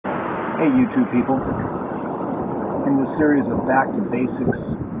Hey YouTube people, in this series of Back to Basics,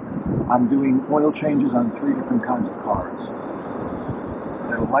 I'm doing oil changes on 3 different kinds of cars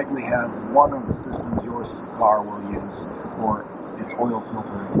that will likely have one of the systems your car will use for its oil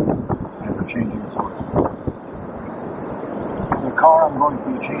filter and for changing its oil. The car I'm going to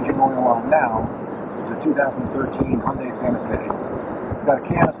be changing oil on now is a 2013 Hyundai Santa Fe. It's got a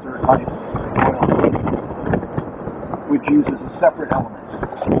canister type oil which uses a separate element.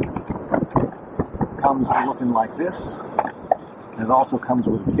 Comes looking like this, and it also comes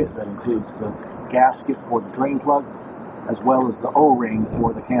with a kit that includes the gasket for the drain plug as well as the O-ring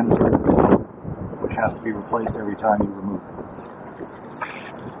for the canister, which has to be replaced every time you remove it.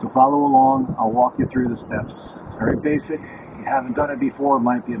 So follow along, I'll walk you through the steps. It's very basic. If you haven't done it before, it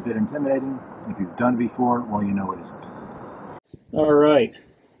might be a bit intimidating. If you've done it before, well, you know it isn't. Alright,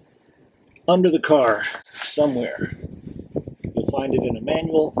 under the car somewhere, you'll find it in a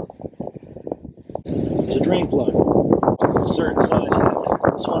manual. There's a drain plug, a certain size head.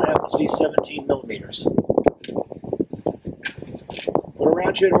 This one happens to be 17 millimeters. Put a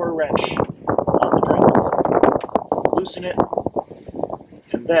ratchet or a wrench on the drain plug, loosen it,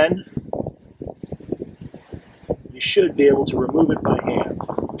 and then you should be able to remove it by hand.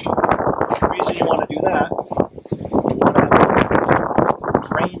 The reason you want to do that, you want to have a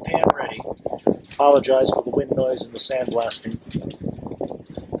drain pan ready. Apologize for the wind noise and the sandblasting.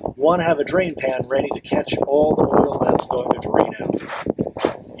 You want to have a drain pan ready to catch all the oil that's going to drain out.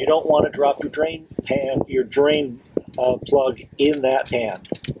 You don't want to drop your drain plug in that pan,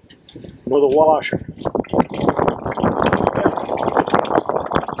 nor the washer.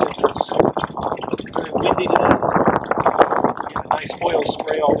 Since it's very windy today, get a nice oil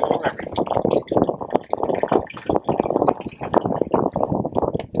spray all over everything.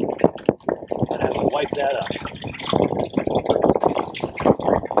 And have to wipe that up.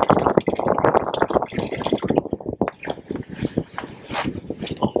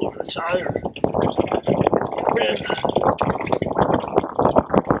 Tire, rim.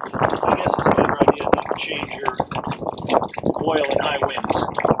 I guess it's a better idea that you change your oil in high winds.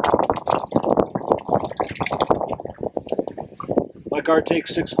 My car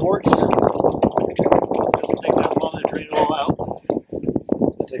takes 6 quarts. It doesn't take that long to drain it all out. It's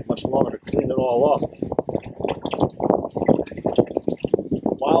going to take much longer to clean it all off.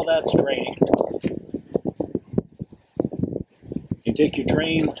 While that's draining, you take your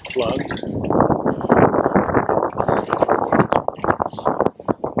drain plug.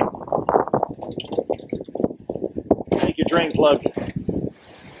 Take your drain plug.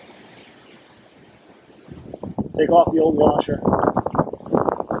 Take off the old washer.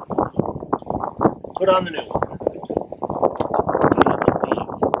 Put on the new one.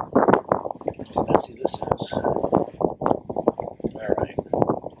 How messy this is. Alright.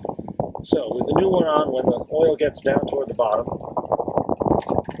 So with the new one on, when the oil gets down toward the bottom,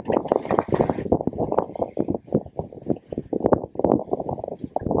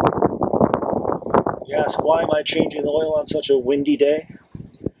 you ask, why am I changing the oil on such a windy day?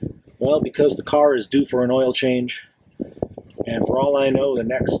 Well, because the car is due for an oil change, and for all I know, the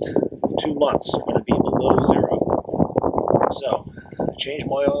next 2 months are going to be below 0. So, I change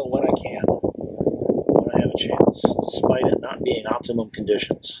my oil when I can, when I have a chance, despite it not being optimum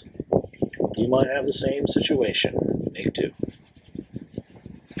conditions. You might have the same situation. You may too.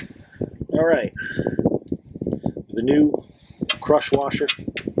 Alright, the new crush washer,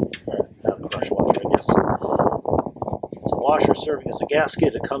 or not a crush washer, I guess. It's a washer serving as a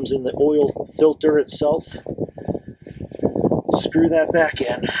gasket. It comes in the oil filter itself. Screw that back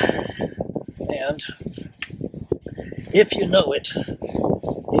in. And if you know it,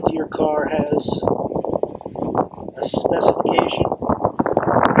 if your car has a specification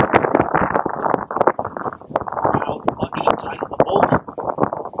for how much to tighten the bolt,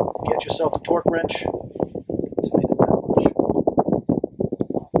 get yourself a torque wrench, tighten it that much.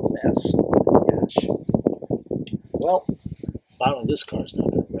 That's gosh. Well, the bottom of this car is not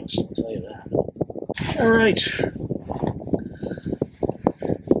going to rust, I'll tell you that. Alright.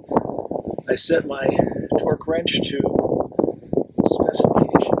 I set my torque wrench to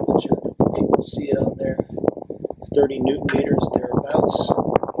specification, which you can see it on there. 30 Newton meters, thereabouts.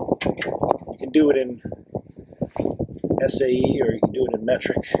 You can do it in SAE or you can do it in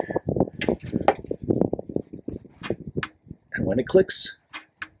metric. And when it clicks,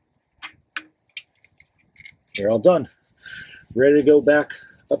 you're all done. Ready to go back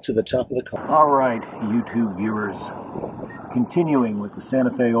up to the top of the car. Alright, YouTube viewers. Continuing with the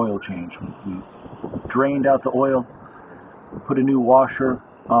Santa Fe oil change. We drained out the oil, put a new washer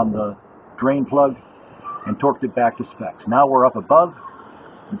on the drain plug, and torqued it back to specs. Now we're up above,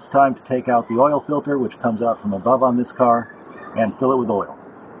 It's time to take out the oil filter, which comes out from above on this car, and fill it with oil.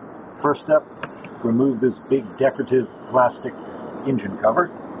 First step, remove this big decorative plastic engine cover.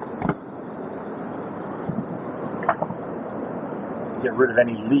 Get rid of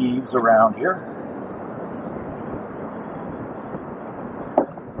any leaves around here.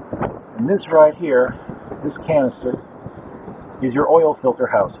 And this right here, this canister, is your oil filter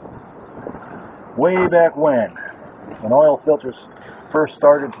housing. Way back when oil filters first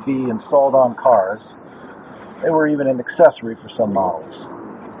started to be installed on cars, they were even an accessory for some models.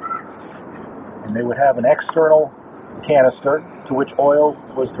 And they would have an external canister to which oil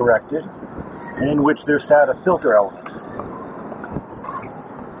was directed, and in which there sat a filter element.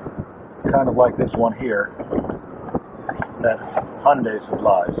 Kind of like this one here that Hyundai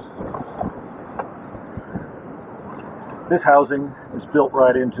supplies. This housing is built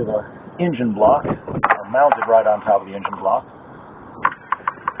right into the engine block, or mounted right on top of the engine block.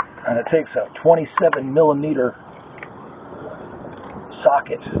 And it takes a 27mm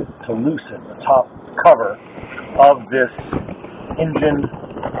socket to loosen the top cover of this engine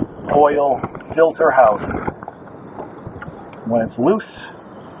oil filter housing. When it's loose,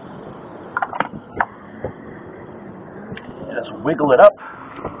 just wiggle it up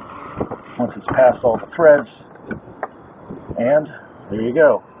once it's past all the threads, and there you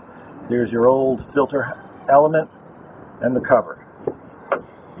go. There's your old filter element and the cover.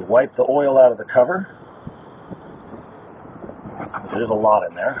 You wipe the oil out of the cover. There's a lot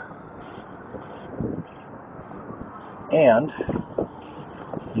in there. And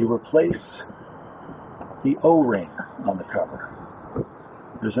you replace the O-ring on the cover.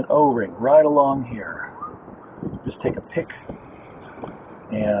 There's an O-ring right along here. Just take a pick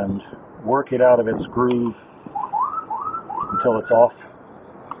and work it out of its groove until it's off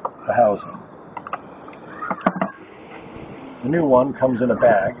the housing. The new one comes in a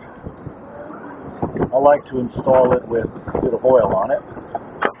bag. I like to install it with a bit of oil on it.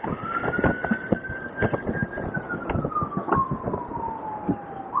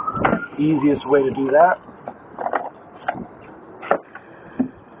 Easiest way to do that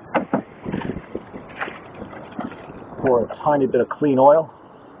pour a tiny bit of clean oil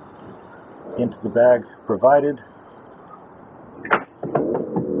into the bag provided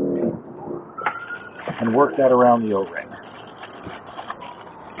and work that around the O-ring.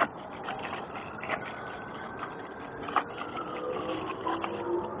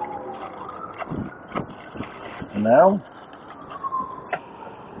 And now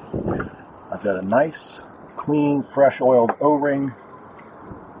I've got a nice, clean, fresh oiled O-ring.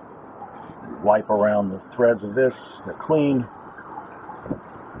 Wipe around the threads of this, they're clean.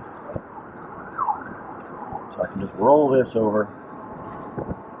 So I can just roll this over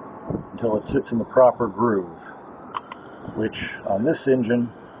until it sits in the proper groove, which on this engine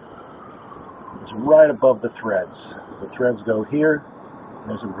is right above the threads. The threads go here, and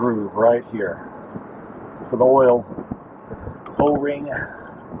there's a groove right here for the oil O-ring,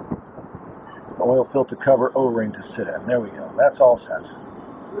 the oil filter cover O-ring to sit in. There we go. That's all set.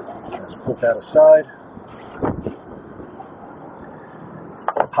 Let's put that aside.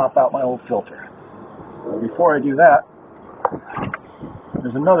 Pop out my old filter. But before I do that,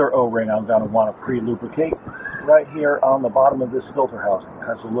 there's another O-ring I'm going to want to pre-lubricate right here on the bottom of this filter housing. It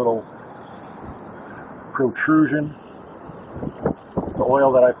has a little protrusion. The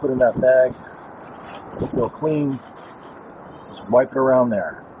oil that I put in that bag is still clean. Just wipe it around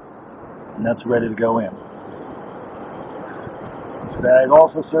there. And that's ready to go in. This bag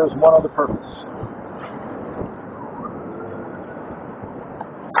also serves one other purpose.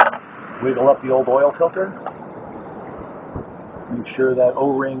 Wiggle up the old oil filter. Make sure that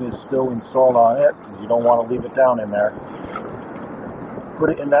O-ring is still installed on it, because you don't want to leave it down in there. Put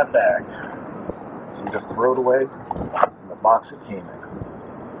it in that bag. So you just throw it away in the box it came in.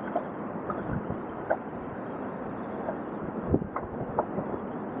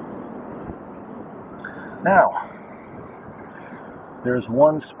 Now, there's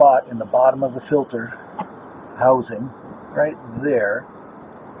one spot in the bottom of the filter housing, right there,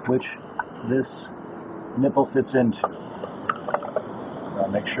 which this nipple fits into. Now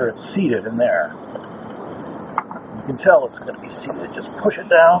make sure it's seated in there. You can tell it's going to be seated. Just push it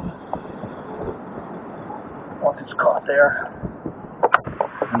down once it's caught there.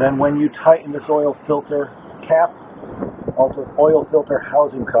 And then when you tighten this oil filter cap, also oil filter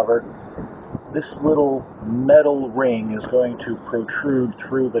housing cover, this little metal ring is going to protrude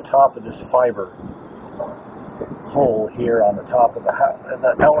through the top of this fiber hole here on the top of the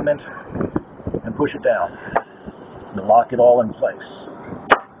element and push it down and lock it all in place.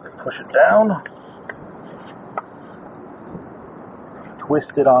 Push it down, twist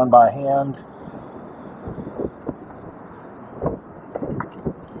it on by hand.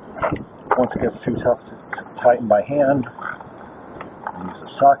 Once it gets too tough to tighten by hand, use a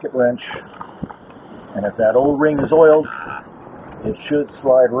socket wrench, and if that O-ring is oiled, it should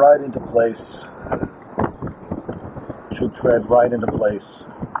slide right into place. Should thread right into place.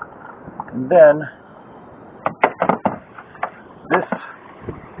 And then this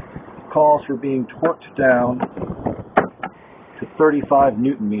calls for being torqued down to 35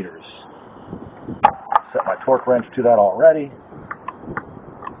 Newton meters. Set my torque wrench to that already.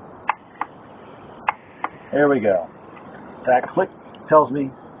 There we go. That click tells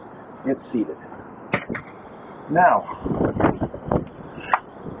me it's seated. Now,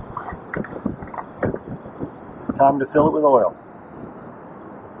 time to fill it with oil.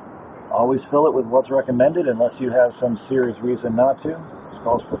 Always fill it with what's recommended unless you have some serious reason not to. This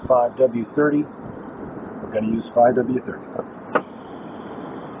calls for 5W30. We're going to use 5W30.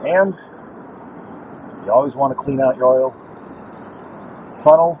 And you always want to clean out your oil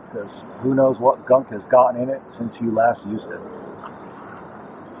funnel, because who knows what gunk has gotten in it since you last used it.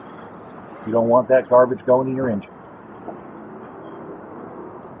 You don't want that garbage going in your engine.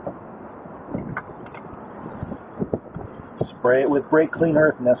 Spray it with brake cleaner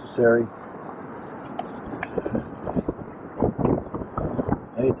if necessary.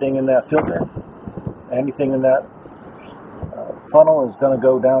 Anything in that filter, anything in that funnel is going to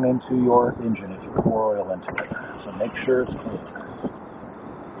go down into your engine if you pour oil into it. So make sure it's clean.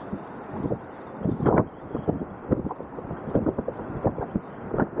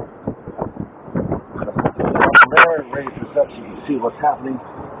 There, raise this up so you can see what's happening.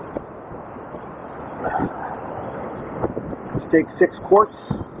 Let's take 6 quarts.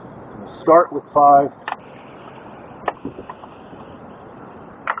 We'll start with 5.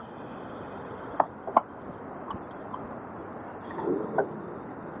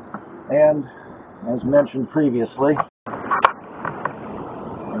 And as mentioned previously,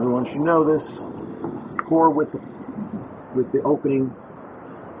 everyone should know this, pour with the opening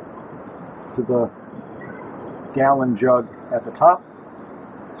to the gallon jug at the top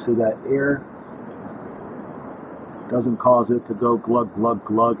so that air doesn't cause it to go glug, glug,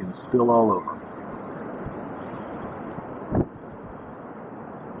 glug and spill all over.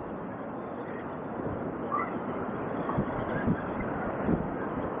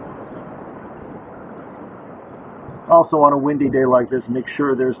 Also, on a windy day like this, make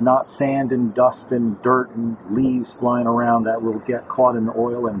sure there's not sand and dust and dirt and leaves flying around that will get caught in the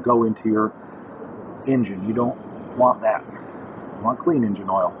oil and go into your engine. You don't want that. You want clean engine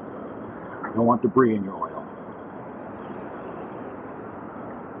oil. You don't want debris in your oil.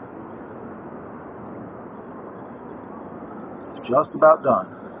 It's just about done.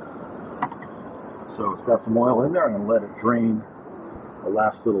 So it's got some oil in there. I'm going to let it drain the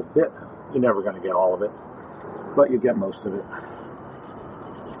last little bit. You're never going to get all of it, but you get most of it.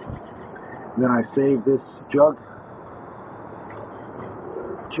 And then I save this jug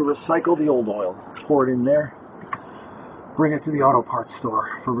to recycle the old oil. Pour it in there, bring it to the auto parts store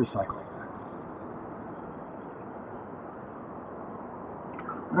for recycling.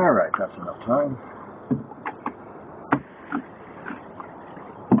 Alright, that's enough time.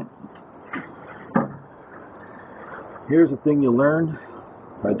 Here's a thing you learn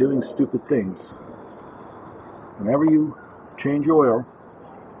by doing stupid things. Whenever you change your oil,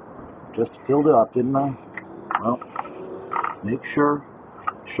 just filled it up, didn't I? Well, make sure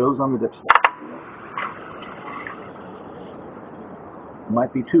it shows on the dipstick. It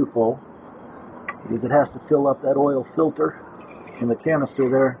might be too full, because it has to fill up that oil filter in the canister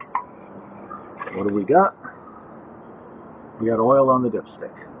there. What do we got? We got oil on the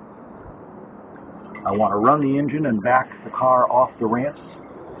dipstick. I want to run the engine and back the car off the ramps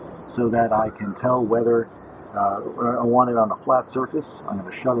so that I can tell whether I want it on a flat surface. I'm going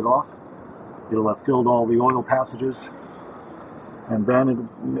to shut it off. It'll have filled all the oil passages. And then it'll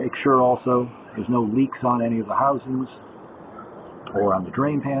make sure also there's no leaks on any of the housings or on the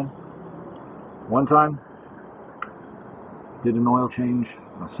drain pan. One time, did an oil change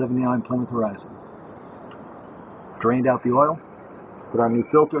on a 79 Plymouth Horizon. Drained out the oil, put on a new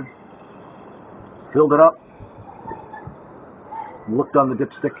filter, filled it up, looked on the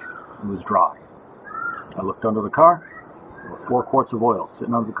dipstick, it was dry. I looked under the car, there were 4 quarts of oil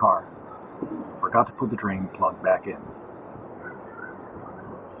sitting under the car. Forgot to put the drain plug back in.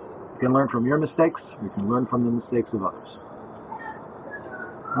 You can learn from your mistakes, you can learn from the mistakes of others.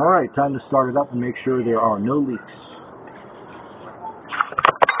 Alright, time to start it up and make sure there are no leaks.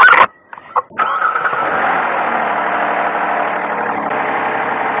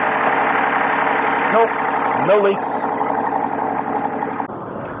 Nope, no leaks.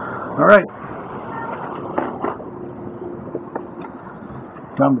 Alright.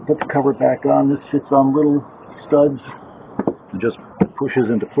 Time to put the cover back on. This fits on little studs and just pushes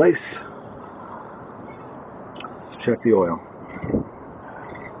into place. Let's check the oil.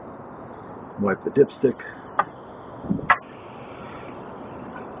 Wipe the dipstick.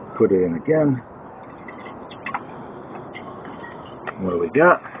 Put it in again. What do we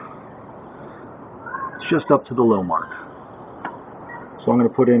got? It's just up to the low mark. So I'm going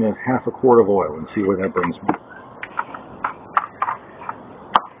to put in a half a quart of oil and see where that brings me.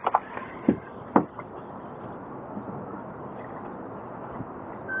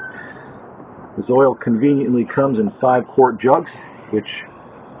 This oil conveniently comes in 5-quart jugs, which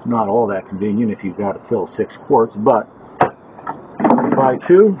is not all that convenient if you've got to fill 6 quarts, but buy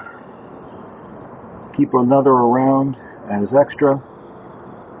 2, keep another around as extra.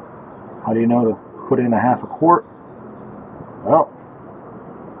 How do you know to put in a half a quart? Well,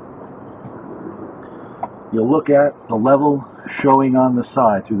 you'll look at the level showing on the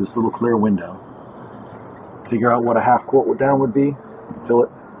side through this little clear window. Figure out what a half quart down would be, fill it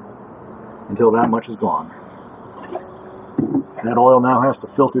until that much is gone. That oil now has to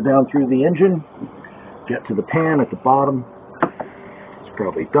filter down through the engine, get to the pan at the bottom. It's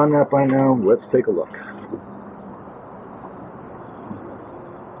probably done that by now. Let's take a look.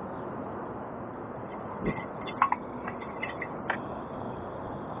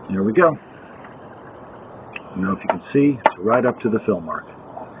 There we go. Now if you can see, it's right up to the fill mark.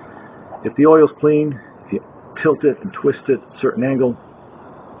 If the oil's clean, if you tilt it and twist it at a certain angle,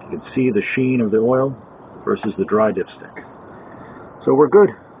 you can see the sheen of the oil versus the dry dipstick. So we're good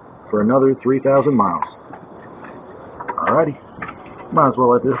for another 3,000 miles. Alrighty. Might as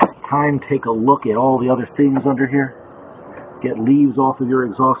well at this time take a look at all the other things under here. Get leaves off of your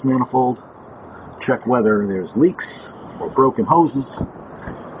exhaust manifold. Check whether there's leaks or broken hoses.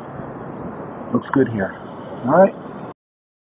 Looks good here. Alright.